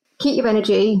 So keep your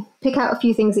energy, pick out a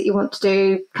few things that you want to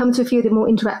do, come to a few of the more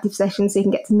interactive sessions so you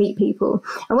can get to meet people.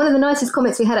 And one of the nicest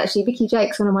comments we had, actually, Vicky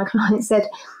Jakes, one of my clients, said,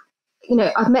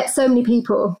 I've met so many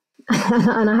people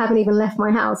and I haven't even left my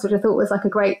house, which I thought was a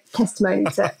great testimony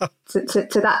to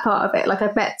that part of it.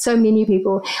 I've met so many new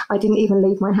people, I didn't even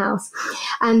leave my house.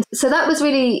 And so that was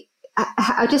really,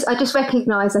 I just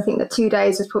recognised, I think, that 2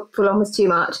 days was full on was too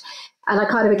much. And I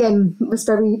kind of, again, was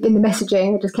very in the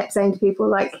messaging. I just kept saying to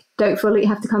people, don't feel like you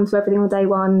have to come to everything on day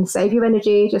 1. Save your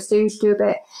energy, just do a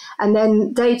bit. And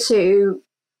then day 2,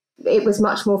 it was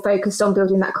much more focused on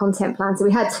building that content plan. So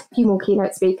we had a few more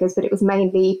keynote speakers, but it was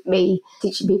mainly me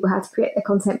teaching people how to create their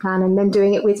content plan and then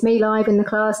doing it with me live in the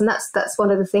class. And that's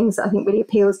one of the things that I think really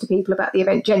appeals to people about the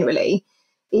event generally,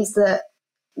 is that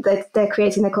they're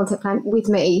creating their content plan with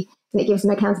me, and it gives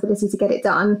them accountability to get it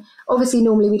done. Obviously,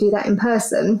 normally we do that in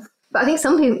person. But I think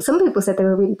some people said they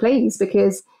were really pleased,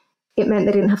 because it meant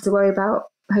they didn't have to worry about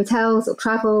hotels or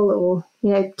travel or,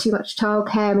 too much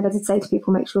childcare. I did say to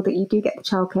people, make sure that you do get the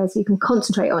childcare so you can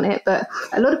concentrate on it. But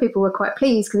a lot of people were quite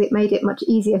pleased, because it made it much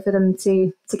easier for them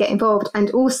to get involved. And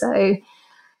also,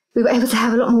 we were able to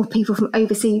have a lot more people from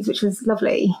overseas, which was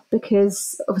lovely,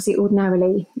 because obviously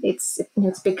ordinarily it's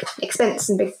it's a big expense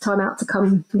and big time out to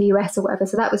come from the US or whatever.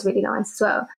 So that was really nice as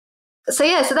well.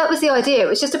 So so that was the idea. It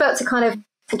was just about to kind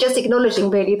of just acknowledging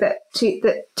really that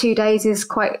 2 days is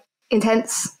quite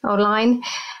intense online.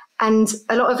 And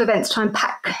a lot of events try and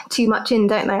pack too much in,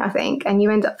 don't they, I think, and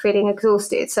you end up feeling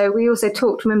exhausted. So we also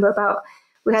talked, remember, about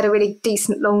we had a really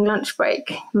decent long lunch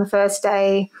break on the first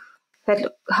day. We had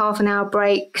half an hour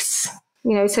breaks,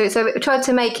 so we tried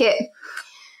to make it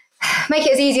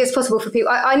as easy as possible for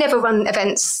people. I never run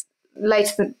events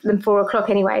later than 4 o'clock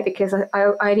anyway, because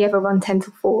I only ever run 10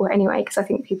 till 4 anyway, because I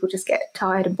think people just get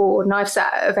tired and bored. And I've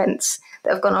sat at events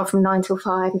that have gone on from 9 till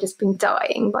 5 and just been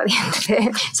dying by the end of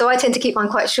it. So I tend to keep mine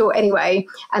quite short anyway.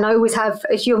 And I always have,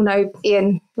 as you'll know,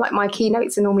 Ian, like my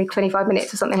keynotes are normally 25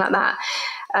 minutes or something like that.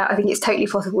 I think it's totally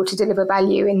possible to deliver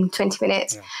value in 20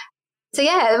 minutes. Yeah. So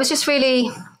it was just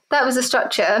really, that was the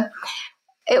structure.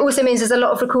 It also means there's a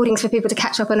lot of recordings for people to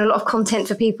catch up and a lot of content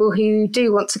for people who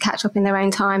do want to catch up in their own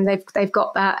time. They've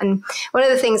got that. And one of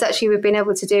the things actually we've been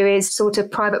able to do is sort of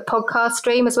private podcast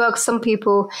stream as well. Because some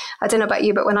people, I don't know about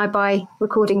you, but when I buy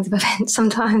recordings of events,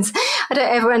 sometimes I don't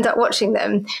ever end up watching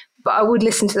them, but I would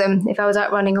listen to them if I was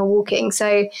out running or walking.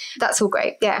 So that's all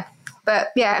great. Yeah.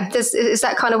 But is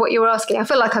that kind of what you were asking? I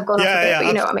feel like I've gone off a bit, but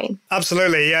you know what I mean.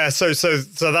 Absolutely, yeah. So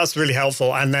that's really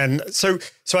helpful. And then so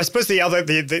I suppose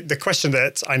the question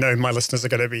that I know my listeners are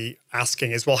going to be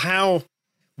asking is, well,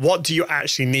 what do you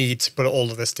actually need to put all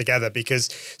of this together? Because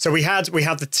so we had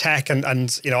the tech and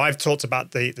I've talked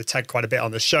about the tech quite a bit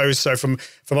on the show. So from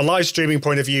a live streaming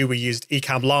point of view, we used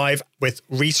Ecamm Live with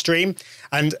Restream.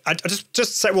 And I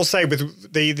will say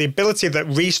with the ability that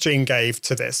Restream gave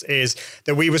to this is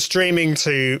that we were streaming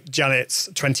to Janet's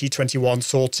 2021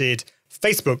 sorted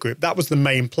Facebook group. That was the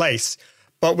main place.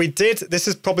 But this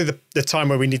is probably the time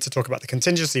where we need to talk about the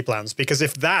contingency plans, because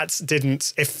if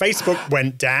Facebook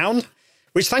went down,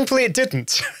 which thankfully it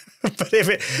didn't. But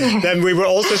then we were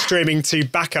also streaming to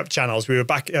backup channels. We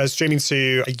were streaming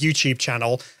to a YouTube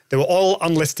channel. They were all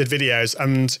unlisted videos,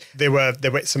 and there were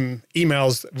some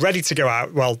emails ready to go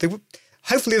out. Well,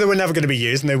 hopefully they were never going to be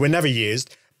used, and they were never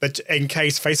used. But in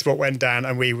case Facebook went down,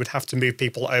 and we would have to move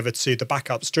people over to the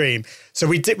backup stream. So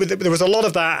we did. There was a lot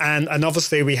of that, and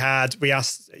obviously you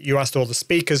asked all the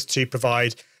speakers to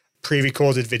provide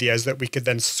pre-recorded videos that we could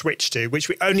then switch to, which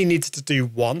we only needed to do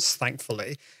once,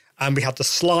 thankfully. And we had the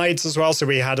slides as well. So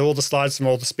we had all the slides from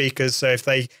all the speakers. So if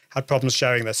they had problems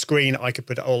showing their screen, I could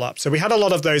put it all up. So we had a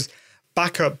lot of those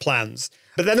backup plans.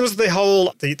 But then there was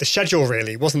the schedule,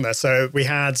 really, wasn't there? So we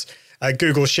had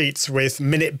Google Sheets with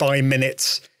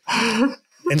minute-by-minute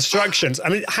instructions. I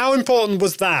mean, how important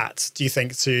was that, do you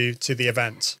think, to the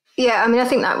event? Yeah, I mean, I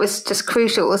think that was just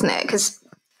crucial, wasn't it? Because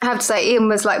I have to say, Ian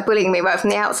was like bullying me right from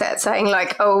the outset, saying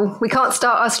like, "Oh, we can't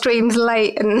start our streams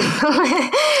late, and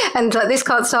and this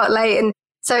can't start late." And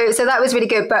so that was really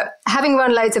good. But having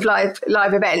run loads of live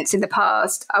events in the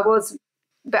past,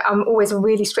 but I'm always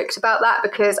really strict about that,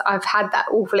 because I've had that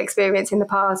awful experience in the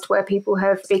past where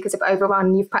speakers have overrun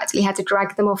and you've practically had to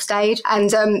drag them off stage.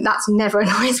 And that's never a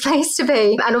nice place to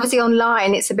be. And obviously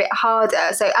online, it's a bit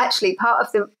harder. So actually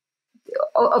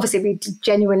obviously we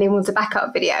genuinely want a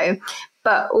backup video,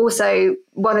 but also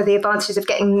one of the advantages of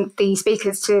getting the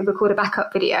speakers to record a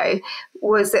backup video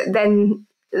was that then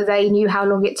they knew how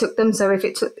long it took them. So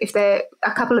if a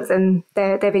couple of them,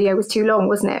 their video was too long,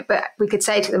 wasn't it? But we could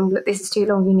say to them, look, this is too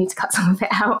long, you need to cut some of it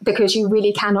out, because you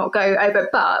really cannot go over.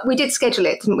 But we did schedule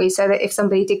it, didn't we? So that if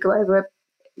somebody did go over,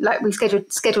 like we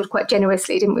scheduled quite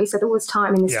generously, didn't we? So there was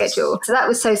time in the schedule. So that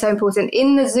was so important.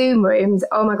 In the Zoom rooms,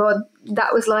 oh my God,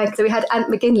 that was like, so we had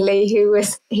Ant McGinley,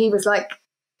 he was like,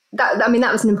 that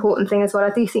was an important thing as well. I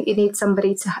do think you need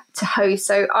somebody to host.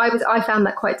 So I found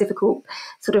that quite difficult,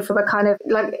 sort of from a kind of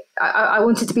like, I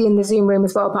wanted to be in the Zoom room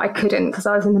as well, but I couldn't because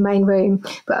I was in the main room.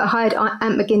 But I hired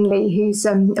Ant McGinley, who's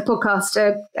a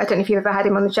podcaster. I don't know if you've ever had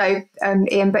him on the show,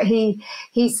 Ian, but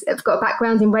he's got a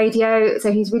background in radio. So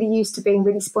he's really used to being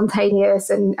really spontaneous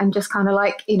and just kind of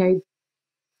like,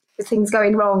 things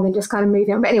going wrong and just kind of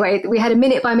moving on. But anyway, we had a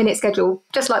minute by minute schedule,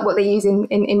 just like what they use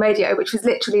in radio, which was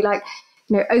literally like,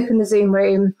 open the Zoom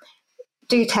room,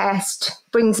 do test,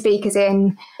 bring speakers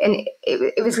in. And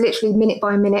it was literally minute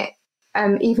by minute,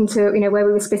 even to, where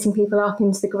we were splitting people up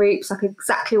into the groups, like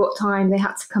exactly what time they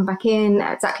had to come back in,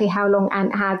 exactly how long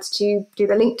Ant had to do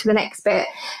the link to the next bit.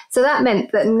 So that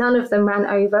meant that none of them ran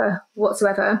over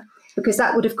whatsoever, because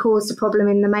that would have caused a problem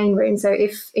in the main room. So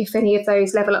if any of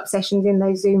those level up sessions in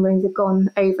those Zoom rooms had gone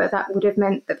over, that would have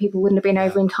meant that people wouldn't have been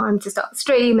over in time to start the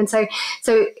stream. And so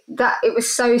that it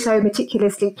was so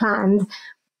meticulously planned,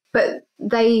 but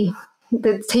they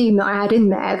the team that I had in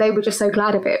there, they were just so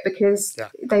glad of it because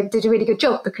they did a really good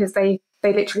job because they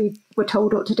literally were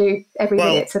told what to do every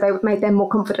minute. So they made them more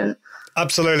confident.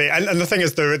 Absolutely. And the thing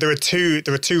is, there are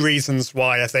two reasons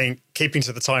why I think keeping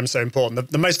to the time is so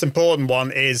important. The most important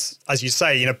one is, as you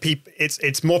say,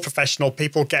 it's more professional.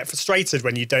 People get frustrated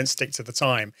when you don't stick to the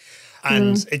time.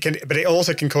 And it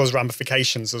also can cause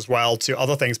ramifications as well to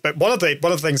other things. But one of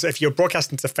the things, if you're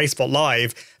broadcasting to Facebook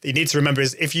Live, that you need to remember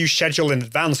is if you schedule in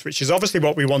advance, which is obviously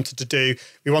what we wanted to do.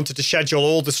 We wanted to schedule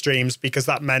all the streams because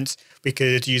that meant we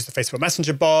could use the Facebook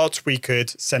Messenger bot, we could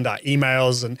send out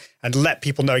emails and let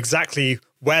people know exactly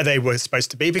where they were supposed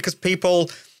to be, because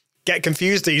people get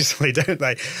confused easily, don't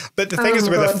they? But the thing is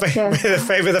with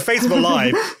a Facebook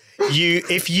Live,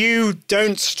 if you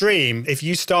don't stream, if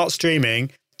you start streaming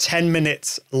 10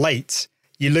 minutes late,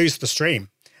 you lose the stream.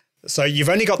 So you've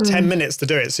only got 10 minutes to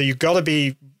do it. So you've got to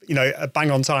be,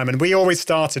 bang on time. And we always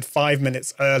started 5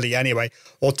 minutes early anyway,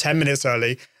 or 10 minutes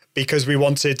early, because we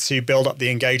wanted to build up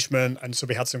the engagement. And so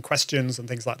we had some questions and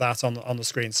things like that on the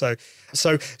screen. So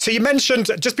you mentioned,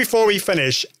 just before we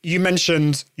finish, you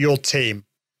mentioned your team.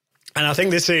 And I think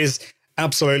this is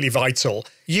absolutely vital.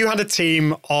 You had a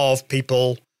team of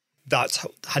people that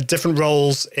had different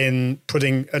roles in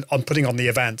putting on the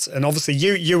event, and obviously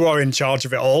you are in charge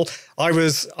of it all. I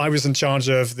was in charge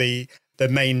of the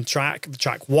main track,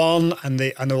 track one,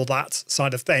 and all that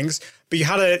side of things. But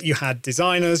you had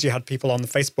designers, you had people on the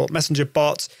Facebook Messenger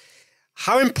bot.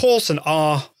 How important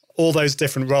are all those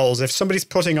different roles? If somebody's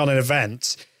putting on an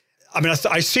event, I mean,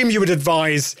 I assume you would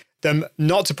advise them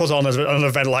not to put on an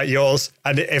event like yours,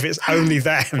 and if it's only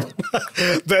them.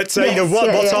 But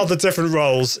what are the different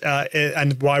roles,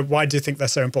 and why do you think they're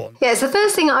so important? Yeah, so the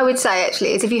first thing I would say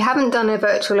actually is if you haven't done a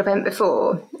virtual event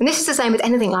before, and this is the same with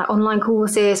anything like online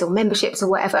courses or memberships or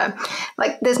whatever,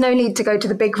 like there's no need to go to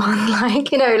the big one.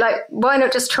 Like why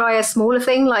not just try a smaller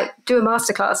thing, like do a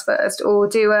masterclass first, or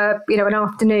do an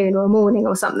afternoon or a morning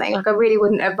or something. Like I really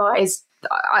wouldn't advise.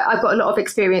 I've got a lot of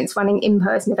experience running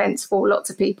in-person events for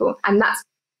lots of people, and that's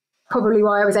probably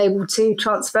why I was able to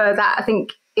transfer that. I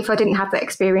think if I didn't have that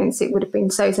experience, it would have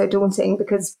been so daunting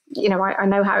because, I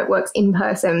know how it works in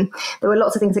person. There were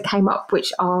lots of things that came up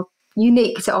which are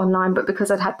unique to online, but because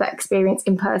I'd had that experience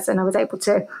in person, I was able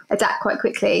to adapt quite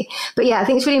quickly. But yeah, I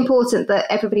think it's really important that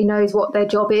everybody knows what their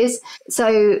job is.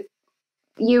 So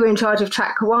you were in charge of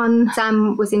track one,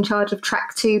 Sam was in charge of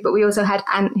track two, but we also had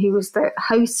Ant, who was the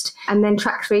host. And then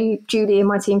track three, Julie in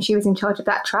my team, she was in charge of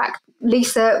that track.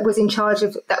 Lisa was in charge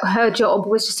of that. Her job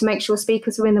was just to make sure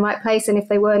speakers were in the right place. And if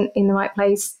they weren't in the right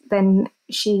place, then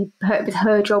it was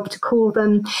her job to call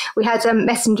them. We had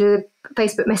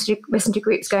Facebook messenger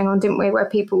groups going on, didn't we, where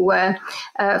people were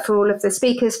for all of the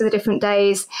speakers for the different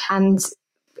days. And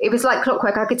it was like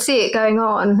clockwork. I could see it going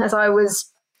on as I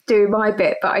was do my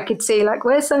bit, but I could see like,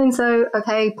 where's so-and-so?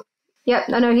 Okay, yep,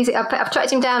 I know I've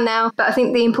tracked him down now. But I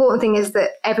think the important thing is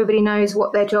that everybody knows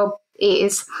what their job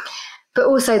is. But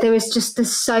also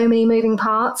there's so many moving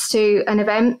parts to an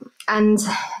event. And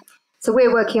so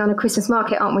we're working on a Christmas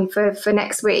market, aren't we, for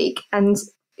next week? And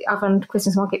I've run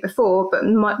Christmas market before, but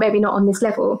maybe not on this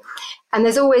level. And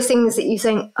there's always things that you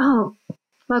think, oh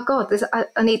my God,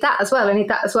 I need that as well. I need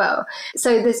that as well.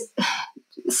 So there's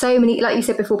so many, like you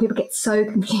said before, people get so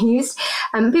confused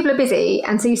and people are busy.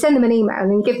 And so you send them an email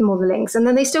and you give them all the links and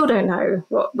then they still don't know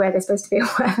where they're supposed to be or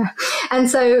whatever. And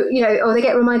so, or they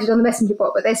get reminded on the messenger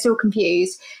bot, but they're still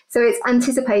confused. So it's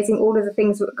anticipating all of the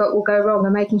things that will go wrong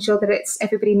and making sure that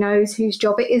everybody knows whose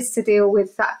job it is to deal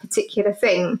with that particular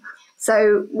thing.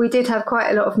 So we did have quite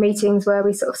a lot of meetings where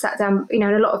we sort of sat down, and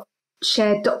a lot of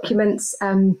shared documents.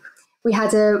 We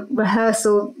had a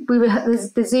rehearsal.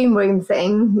 The Zoom room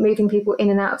thing, moving people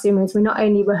in and out of Zoom rooms. We not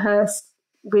only rehearsed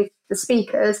with the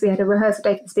speakers, we had a rehearsal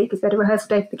day for the speakers, we had a rehearsal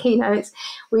day for the keynotes.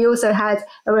 We also had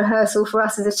a rehearsal for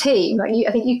us as a team. Like we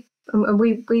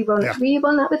were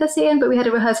on that with us, Ian, but we had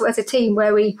a rehearsal as a team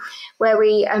where we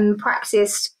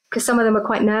practiced, because some of them were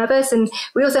quite nervous, and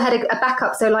we also had a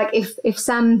backup. So like if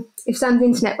Sam's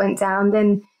internet went down,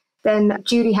 then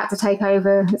Julie had to take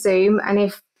over Zoom, and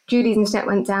if Julie's internet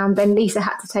went down, then Lisa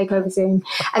had to take over Zoom.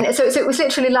 And so it was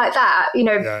literally like that,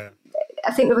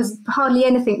 I think there was hardly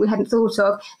anything we hadn't thought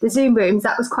of. The Zoom rooms,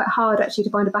 that was quite hard actually to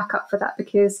find a backup for that,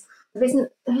 because there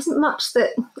isn't much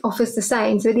that offers the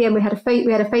same. So in the end, we had a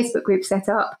Facebook group set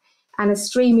up and a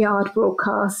StreamYard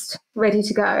broadcast ready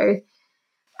to go,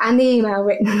 and the email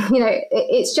written.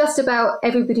 It's just about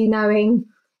everybody knowing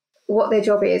what their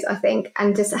job is, I think,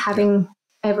 and just having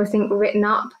everything written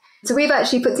up. So we've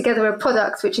actually put together a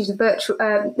product which is a virtual.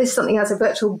 This is something else, a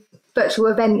virtual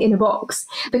event in a box,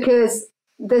 because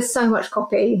there's so much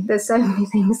copy. There's so many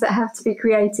things that have to be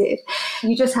created.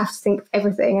 You just have to think of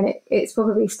everything. And it's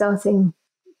probably starting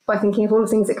by thinking of all the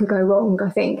things that could go wrong, I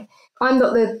think. I'm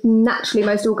not the naturally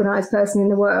most organised person in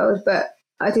the world, but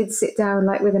I did sit down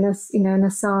like with an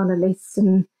Asana list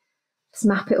and just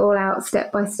map it all out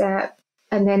step by step.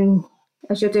 And then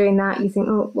as you're doing that, you think,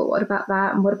 oh, well, what about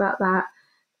that? And what about that?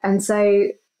 And so,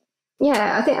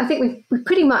 yeah, I think we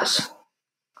pretty much,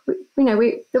 there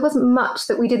wasn't much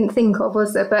that we didn't think of,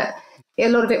 was there? But a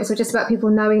lot of it was just about people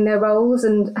knowing their roles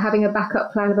and having a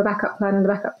backup plan of a backup plan and a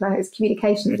backup plan. It's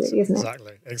communication, really, isn't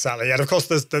it? Exactly. And of course,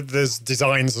 there's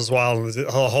designs as well. There's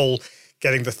a whole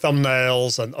getting the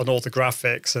thumbnails and all the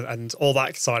graphics and all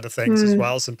that side of things as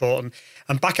well is important.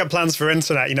 And backup plans for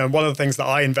internet, one of the things that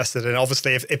I invested in,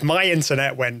 obviously, if my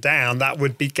internet went down, that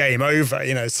would be game over,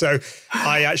 So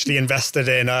I actually invested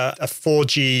in a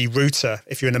 4G router,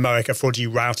 if you're in America,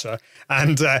 4G router.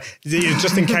 And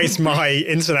just in case my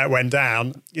internet went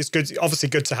down, it's obviously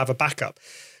good to have a backup.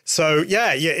 So,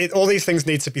 all these things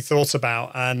need to be thought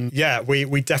about. And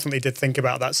we definitely did think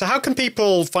about that. So how can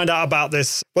people find out about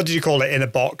this? What did you call it, in a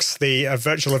box, the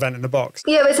virtual event in a box?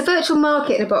 Yeah, it's a virtual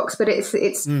market in a box, but it's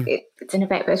an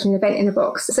event version, an event in a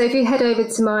box. So if you head over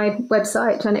to my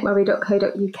website,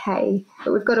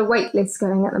 janetmurray.co.uk, we've got a wait list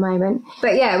going at the moment.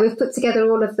 But we've put together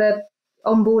all of the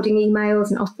onboarding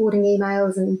emails and offboarding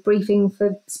emails and briefing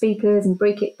for speakers and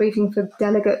briefing for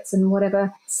delegates and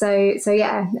whatever. So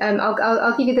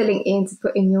I'll give you the link, Ian, to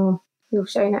put in your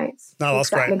show notes. No,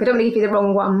 that's great. I don't want to give you the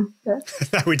wrong one. But.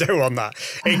 No, we don't want that.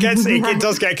 It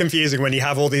does get confusing when you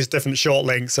have all these different short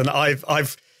links. And I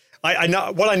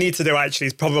know what I need to do actually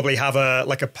is probably have a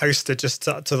poster just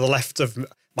to the left of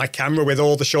my camera with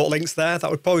all the short links there. That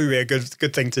would probably be a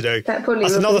good thing to do.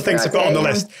 That's another thing to put on the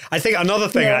list. I think another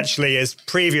thing actually is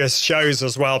previous shows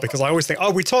as well, because I always think,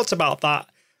 we talked about that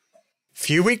a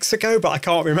few weeks ago, but I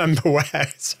can't remember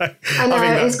where. So I know,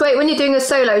 it's great when you're doing a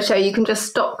solo show. You can just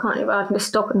stop, can't you? I can just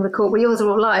stop and record. Well, yours are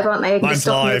all live, aren't they? You can Mine's just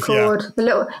stop live, and record. Have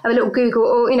a little Google,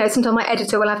 or sometimes my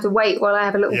editor will have to wait while I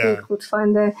have a little Google to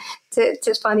find the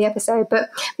episode. But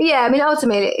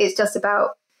ultimately, it's just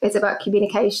about. It's about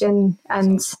communication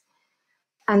and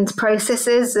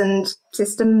processes and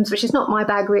systems, which is not my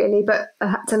bag really, but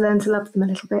I had to learn to love them a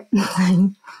little bit.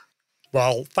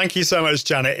 Well, thank you so much,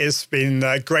 Janet. It's been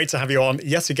great to have you on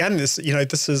yet again. This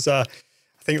is I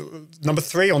think number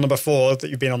 3 or number 4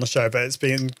 that you've been on the show, but it's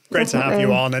been great to have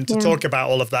you on and to talk about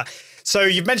all of that. So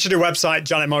you've mentioned your website,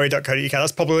 janetmurray.co.uk.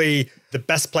 That's probably the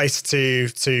best place to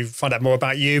find out more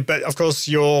about you. But of course,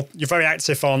 you're very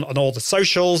active on all the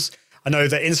socials. I know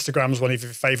that Instagram is one of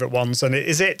your favourite ones. And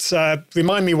is it,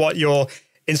 remind me what your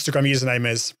Instagram username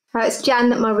is? It's Jan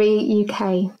Murray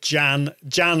UK. Jan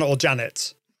or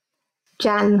Janet?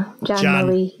 Jan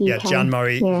Murray UK. Yeah, Jan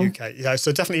Murray UK. Yeah,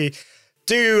 so definitely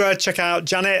do check out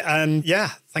Janet. And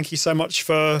thank you so much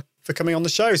for coming on the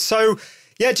show. So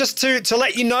just to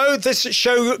let you know, this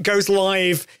show goes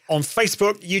live on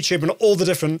Facebook, YouTube, and all the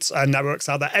different networks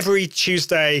out there every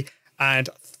Tuesday and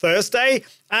Thursday.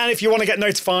 And if you want to get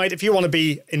notified, if you want to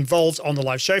be involved on the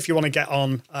live show, if you want to get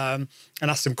on and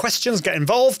ask some questions, get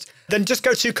involved, then just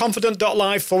go to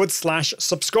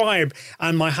confident.live/subscribe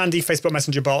and my handy Facebook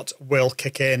Messenger bot will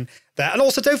kick in there. And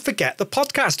also don't forget the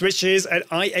podcast, which is at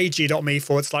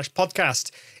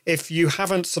iag.me/podcast. If you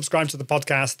haven't subscribed to the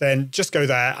podcast, then just go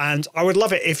there. And I would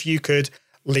love it if you could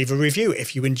leave a review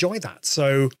if you enjoy that.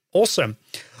 So awesome.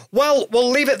 Well, we'll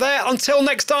leave it there. Until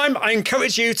next time, I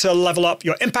encourage you to level up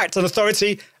your impact and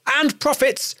authority and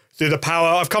profits through the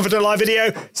power of Confident Live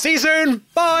Video. See you soon.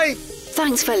 Bye.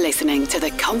 Thanks for listening to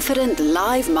the Confident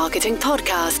Live Marketing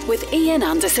Podcast with Ian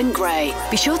Anderson Gray.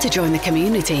 Be sure to join the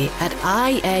community at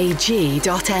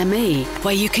iag.me,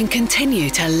 where you can continue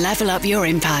to level up your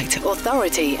impact,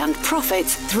 authority, and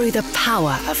profits through the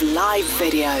power of live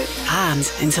video.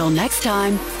 And until next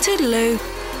time, toodaloo.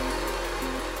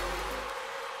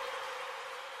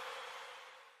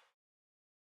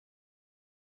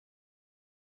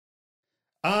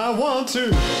 I want to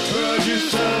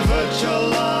produce a virtual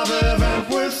live event.